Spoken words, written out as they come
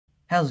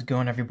How's it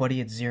going, everybody?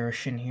 It's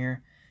ZeroShin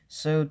here.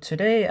 So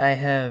today I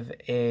have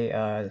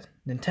a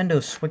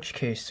Nintendo Switch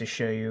case to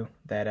show you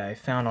that I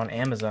found on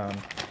Amazon,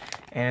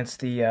 and it's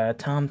the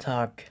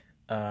Tomtoc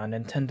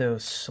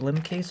Nintendo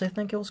Slim case, I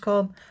think it was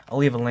called. I'll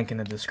leave a link in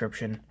the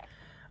description.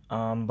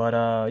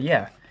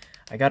 Yeah,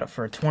 I got it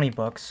for 20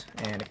 bucks,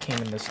 and it came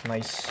in this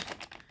nice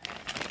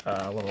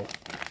little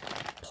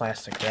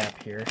plastic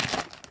wrap here.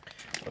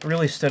 What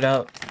really stood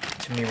out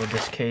to me with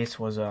this case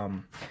was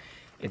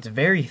it's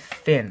very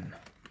thin,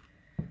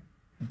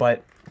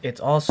 but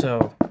it's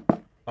also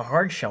a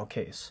hard shell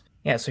case.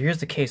 Yeah, so here's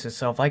the case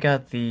itself. I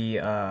got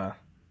the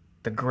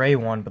gray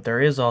one, but there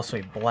is also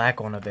a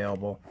black one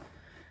available.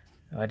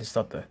 I just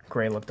thought the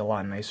gray looked a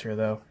lot nicer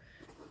though.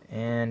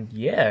 And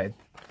yeah, it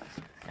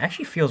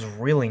actually feels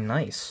really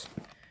nice.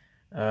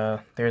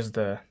 There's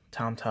the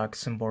Tomtoc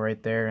symbol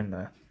right there, and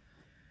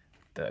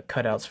the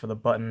cutouts for the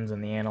buttons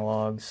and the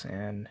analogs,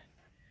 and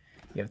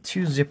you have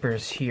two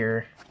zippers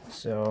here,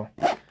 so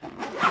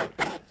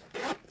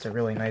it's a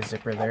really nice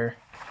zipper there.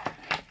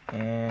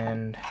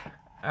 And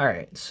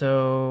alright,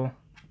 so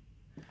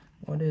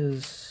what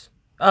is...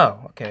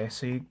 oh, okay,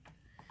 so you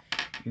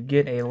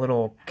get a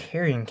little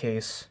carrying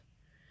case.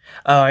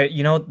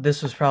 You know,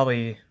 this was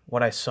probably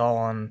what I saw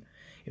on...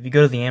 if you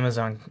go to the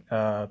Amazon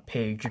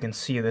page, you can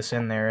see this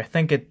in there. I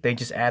think they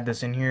just add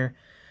this in here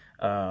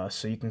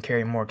so you can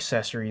carry more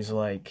accessories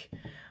like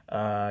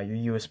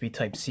your USB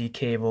Type-C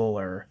cable,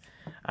 or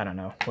I don't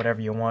know,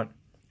 whatever you want.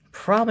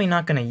 Probably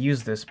not going to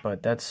use this,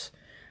 but that's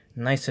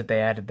nice that they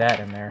added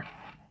that in there.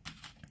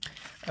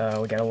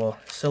 We got a little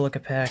silica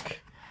pack,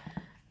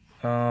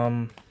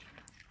 and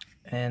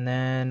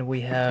then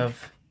we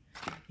have,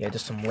 yeah,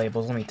 just some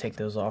labels. Let me take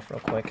those off real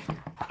quick.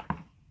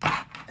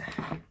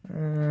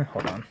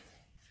 Hold on.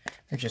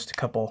 There's just a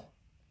couple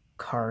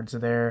cards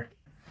there.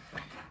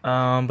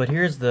 But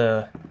here's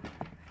the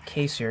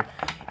case here.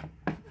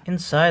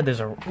 Inside there's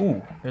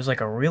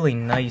like a really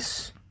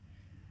nice,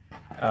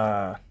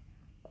 I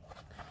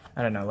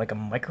don't know, like a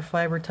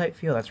microfiber type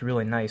feel. That's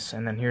really nice.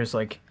 And then here's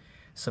like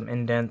some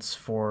indents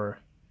for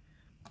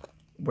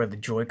where the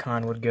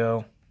Joy-Con would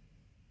go.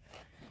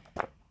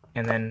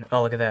 And then,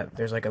 oh, look at that.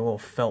 There's like a little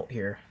felt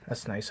here.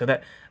 That's nice.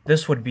 So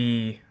this would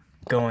be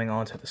going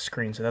onto the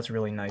screen. So that's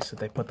really nice that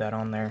they put that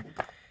on there.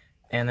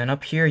 And then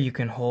up here you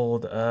can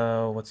hold,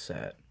 what's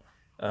that?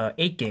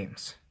 8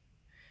 games.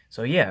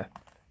 So yeah.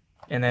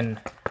 And then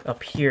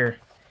up here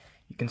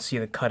you can see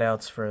the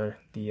cutouts for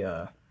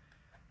the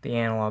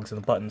analogs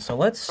and the buttons. So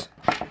let's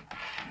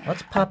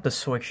pop the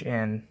Switch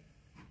in.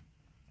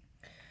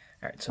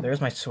 Alright, so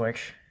there's my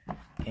Switch.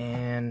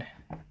 And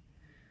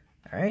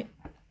alright,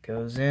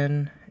 goes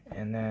in,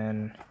 and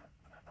then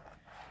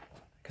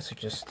I guess it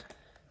just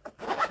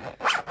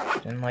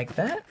in like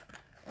that.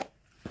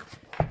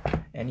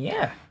 And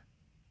yeah,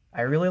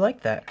 I really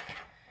like that.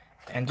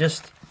 And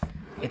just,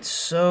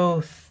 it's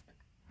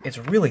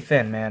really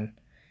thin, man.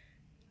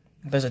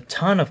 There's a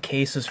ton of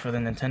cases for the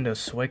Nintendo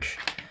Switch,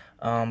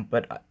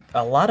 but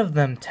a lot of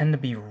them tend to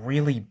be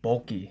really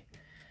bulky.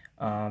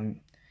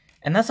 And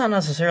that's not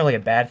necessarily a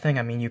bad thing.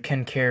 I mean, you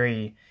can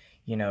carry,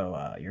 you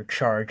know, your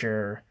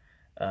charger,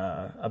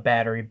 a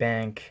battery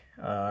bank,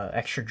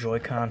 extra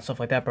Joy-Con, stuff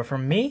like that. But for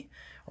me,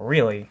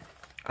 really,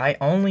 I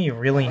only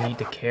really need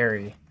to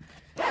carry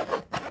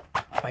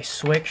my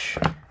Switch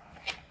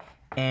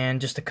and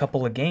just a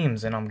couple of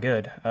games, and I'm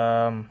good.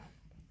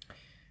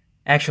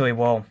 Actually,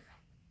 well,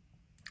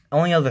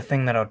 only other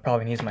thing that I would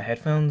probably need is my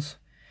headphones,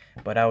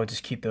 but I would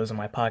just keep those in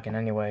my pocket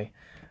anyway.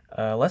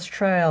 Let's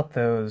try out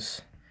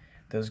those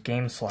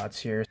game slots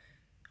here.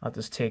 I'll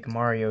just take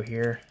Mario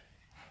here,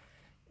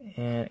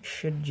 and it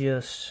should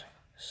just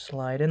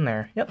slide in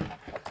there. Yep,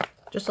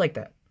 just like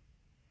that.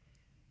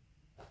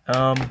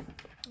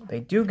 They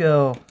do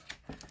go,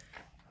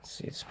 let's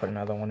see, let's put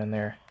another one in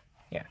there.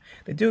 Yeah,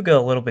 they do go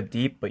a little bit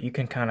deep, but you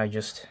can kind of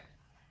just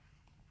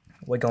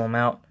wiggle them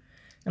out,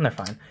 and they're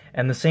fine.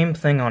 And the same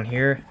thing on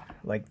here,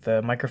 like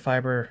the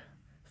microfiber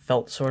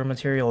felt sort of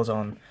material is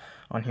on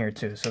here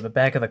too. So the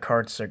back of the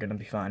cards are going to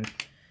be fine.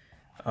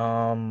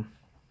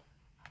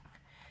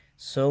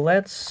 So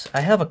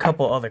I have a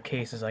couple other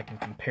cases I can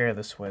compare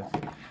this with.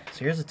 So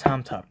here's a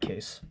Tomtoc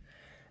case.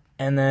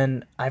 And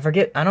then, I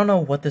don't know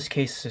what this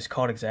case is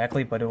called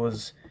exactly, but it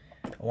was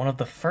one of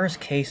the first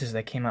cases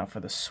that came out for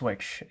the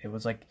Switch. It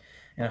was like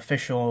an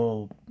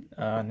official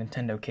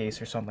Nintendo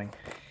case or something.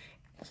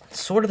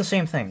 It's sort of the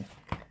same thing.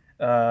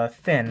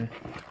 Thin.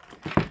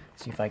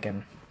 Let's see if I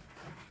can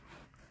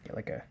get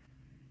like a...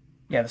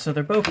 yeah, so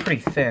they're both pretty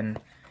thin.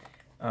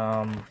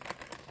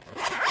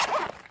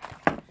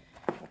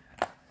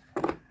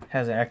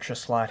 Has an extra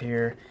slot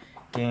here,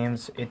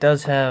 games. It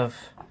does have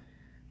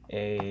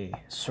a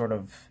sort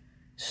of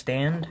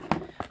stand.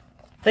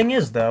 Thing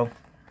is, though,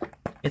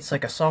 it's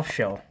like a soft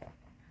shell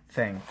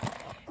thing,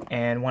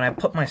 and when I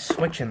put my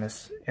Switch in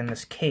this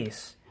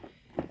case,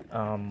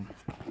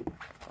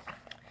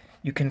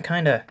 you can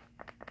kind of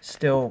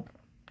still,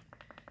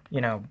 you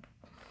know,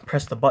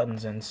 press the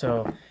buttons in,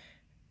 so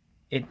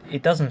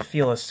it doesn't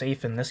feel as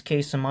safe in this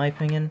case, in my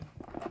opinion.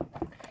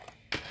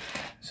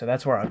 So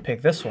that's where I'd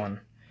pick this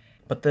one.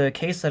 But the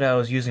case that I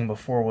was using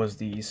before was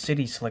the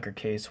City Slicker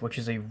case, which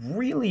is a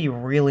really,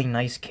 really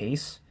nice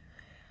case.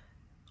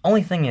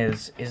 Only thing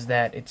is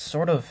that it's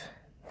sort of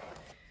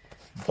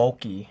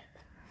bulky.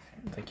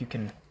 Like, you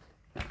can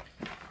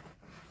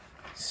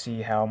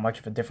see how much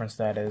of a difference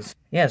that is.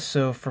 Yeah,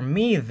 so for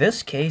me,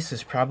 this case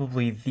is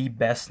probably the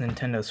best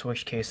Nintendo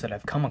Switch case that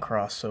I've come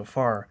across so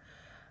far.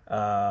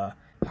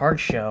 Hard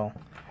shell,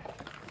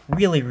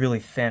 really, really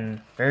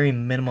thin, very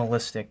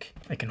minimalistic.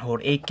 It can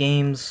hold 8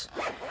 games,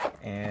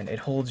 and it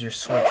holds your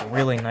Switch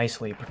really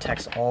nicely. It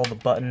protects all the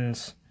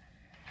buttons.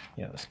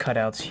 You know, there's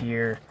cutouts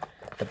here,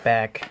 the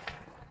back.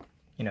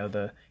 You know,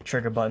 the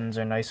trigger buttons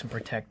are nice and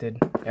protected.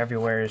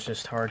 Everywhere is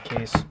just hard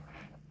case.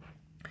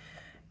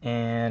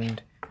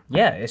 And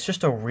yeah, it's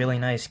just a really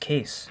nice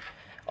case.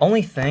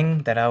 Only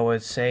thing that I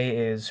would say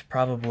is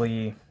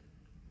probably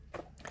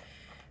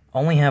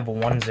only have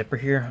one zipper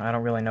here. I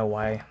don't really know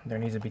why there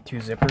needs to be 2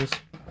 zippers,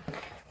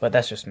 but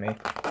that's just me.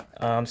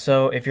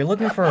 So if you're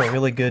looking for a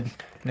really good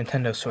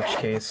Nintendo Switch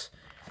case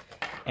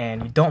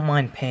and you don't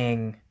mind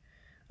paying,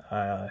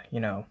 you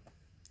know,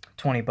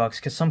 20 bucks,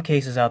 because some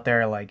cases out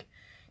there are like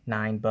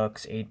 $9,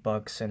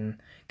 $8, and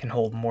can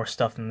hold more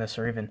stuff than this,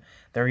 or even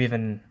they're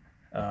even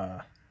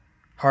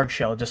hard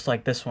shell, just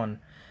like this one.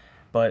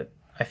 But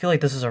I feel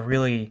like this is a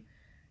really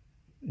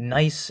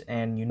nice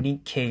and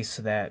unique case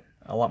that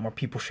a lot more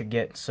people should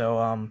get.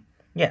 So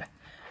yeah,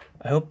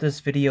 I hope this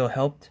video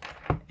helped,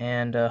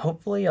 and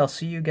hopefully I'll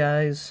see you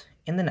guys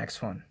in the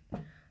next one.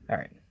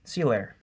 Alright, see you later.